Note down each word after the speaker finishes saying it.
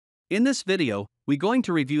In this video, we're going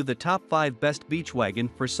to review the top 5 best beach wagon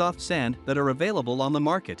for soft sand that are available on the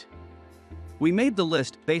market. We made the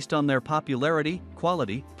list based on their popularity,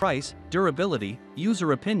 quality, price, durability,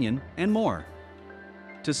 user opinion, and more.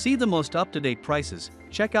 To see the most up-to-date prices,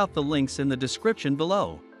 check out the links in the description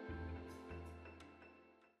below.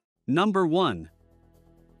 Number 1.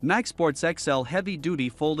 MacSports XL Heavy Duty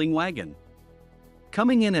Folding Wagon.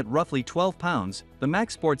 Coming in at roughly 12 pounds, the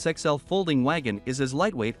MacSports XL folding wagon is as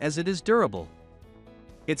lightweight as it is durable.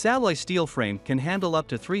 Its alloy steel frame can handle up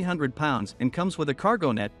to 300 pounds and comes with a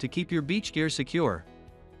cargo net to keep your beach gear secure.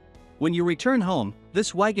 When you return home,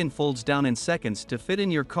 this wagon folds down in seconds to fit in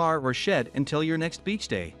your car or shed until your next beach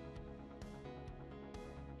day.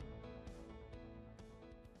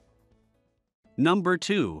 Number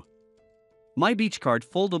 2. Mybeachcart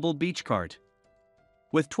Foldable Beach Cart.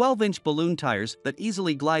 With 12-inch balloon tires that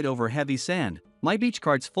easily glide over heavy sand,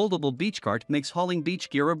 Mybeachcart's foldable beach cart makes hauling beach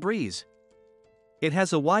gear a breeze. It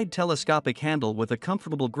has a wide telescopic handle with a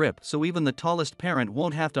comfortable grip so even the tallest parent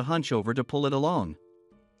won't have to hunch over to pull it alone.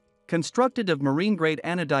 Constructed of marine-grade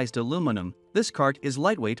anodized aluminum, this cart is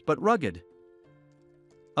lightweight but rugged.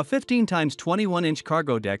 A 15x21-inch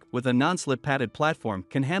cargo deck with a non-slip padded platform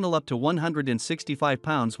can handle up to 165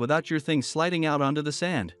 pounds without your things sliding out onto the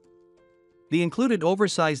sand. The included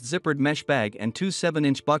oversized zippered mesh bag and two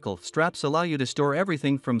 7-inch buckle straps allow you to store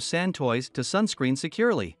everything from sand toys to sunscreen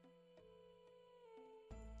securely.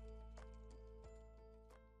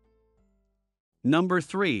 Number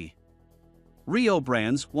 3. Rio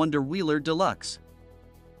Brand's Wonder Wheeler Deluxe.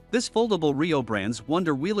 This foldable Rio Brand's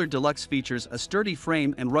Wonder Wheeler Deluxe features a sturdy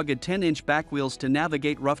frame and rugged 10-inch back wheels to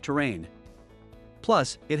navigate rough terrain.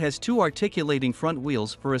 Plus, it has two articulating front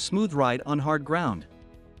wheels for a smooth ride on hard ground.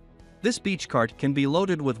 This beach cart can be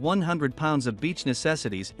loaded with 100 pounds of beach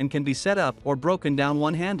necessities and can be set up or broken down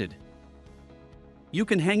one-handed. You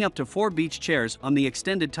can hang up to 4 beach chairs on the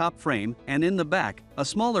extended top frame, and in the back, a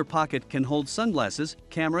smaller pocket can hold sunglasses,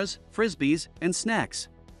 cameras, frisbees, and snacks.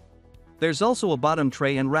 There's also a bottom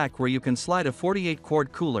tray and rack where you can slide a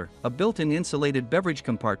 48-quart cooler, a built-in insulated beverage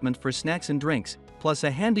compartment for snacks and drinks, plus a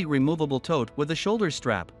handy removable tote with a shoulder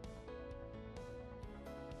strap.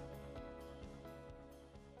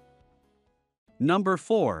 Number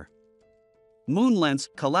 4. Lence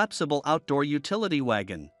Collapsible Outdoor Utility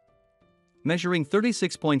Wagon. Measuring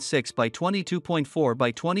 36.6 by 22.4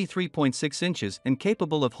 by 23.6 inches and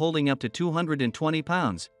capable of holding up to 220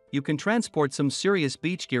 pounds, you can transport some serious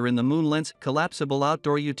beach gear in the Lence Collapsible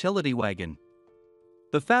Outdoor Utility Wagon.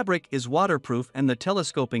 The fabric is waterproof and the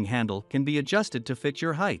telescoping handle can be adjusted to fit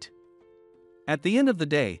your height. At the end of the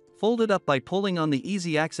day, fold it up by pulling on the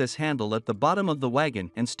easy access handle at the bottom of the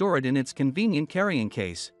wagon and store it in its convenient carrying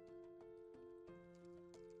case.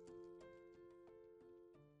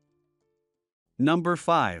 Number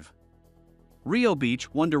 5. Rio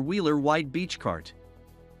Beach Wonder Wheeler Wide Beach Cart.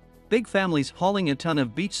 Big families hauling a ton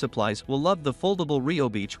of beach supplies will love the foldable Rio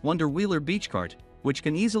Beach Wonder Wheeler Beach Cart, which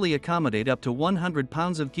can easily accommodate up to 100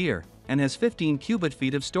 pounds of gear and has 15 cubic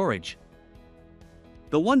feet of storage.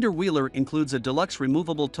 The Wonder Wheeler includes a deluxe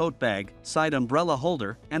removable tote bag, side umbrella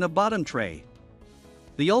holder, and a bottom tray.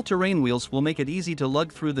 The all-terrain wheels will make it easy to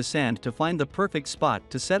lug through the sand to find the perfect spot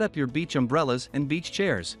to set up your beach umbrellas and beach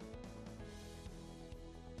chairs.